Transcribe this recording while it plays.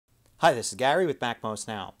Hi, this is Gary with MacMost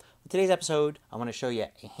Now. In today's episode, I want to show you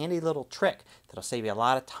a handy little trick that'll save you a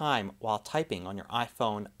lot of time while typing on your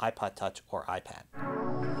iPhone, iPod Touch, or iPad.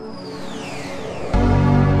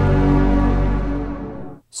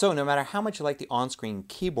 So no matter how much you like the on-screen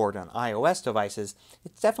keyboard on iOS devices,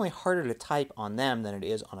 it's definitely harder to type on them than it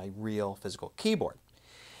is on a real physical keyboard.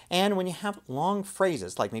 And when you have long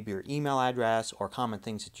phrases, like maybe your email address or common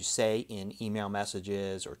things that you say in email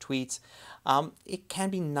messages or tweets, it can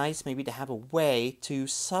be nice maybe to have a way to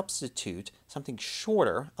substitute something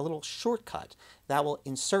shorter, a little shortcut that will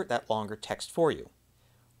insert that longer text for you.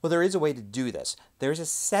 Well, there is a way to do this. There's a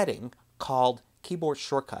setting called Keyboard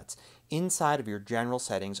Shortcuts inside of your general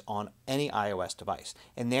settings on any iOS device.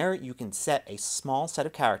 And there you can set a small set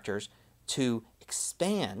of characters to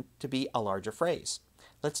expand to be a larger phrase.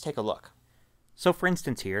 Let's take a look. So for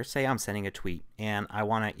instance here, say I'm sending a tweet and I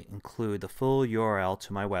want to include the full URL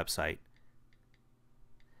to my website.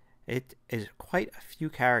 It is quite a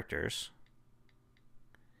few characters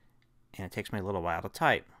and it takes me a little while to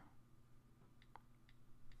type.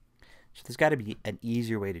 So there's got to be an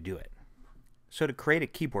easier way to do it. So to create a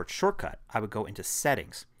keyboard shortcut, I would go into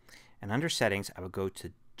Settings, and under Settings I would go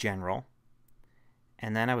to General,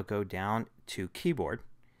 and then I would go down to Keyboard.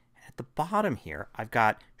 At the bottom here I've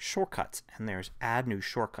got shortcuts and there's add new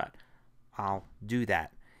shortcut. I'll do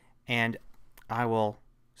that and I will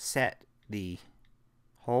set the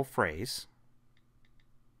whole phrase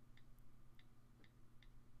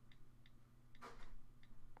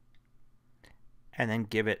and then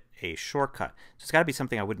give it a shortcut. So it's got to be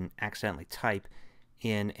something I wouldn't accidentally type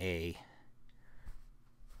in a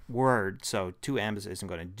Word, so 2M's isn't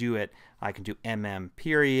going to do it. I can do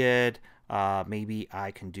period. Maybe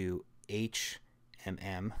I can do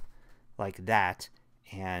HMM like that,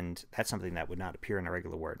 and that's something that would not appear in a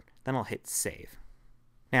regular Word. Then I'll hit Save.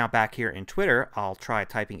 Now back here in Twitter, I'll try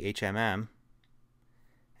typing HMM,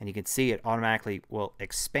 and you can see it automatically will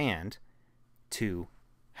expand to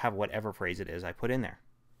have whatever phrase it is I put in there.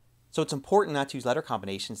 So it's important not to use letter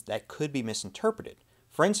combinations that could be misinterpreted.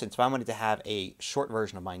 For instance, if I wanted to have a short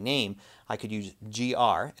version of my name, I could use GR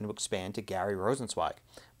and it would expand to Gary Rosenzweig.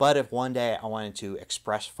 But if one day I wanted to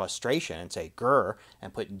express frustration and say grr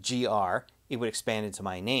and put GR, it would expand into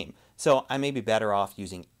my name. So I may be better off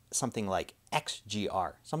using something like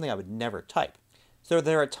XGR, something I would never type. So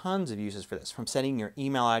there are tons of uses for this, from setting your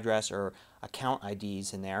email address or account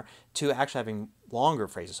IDs in there to actually having longer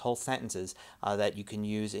phrases, whole sentences that you can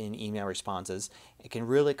use in email responses. It can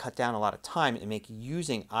really cut down a lot of time and make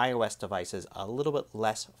using iOS devices a little bit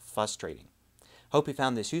less frustrating. Hope you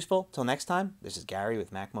found this useful. Till next time, this is Gary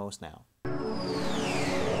with MacMost Now.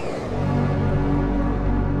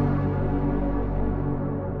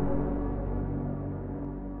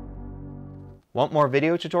 Want more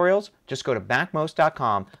video tutorials? Just go to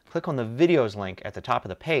MacMost.com, click on the videos link at the top of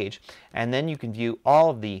the page, and then you can view all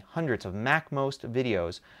of the hundreds of MacMost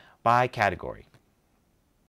videos by category.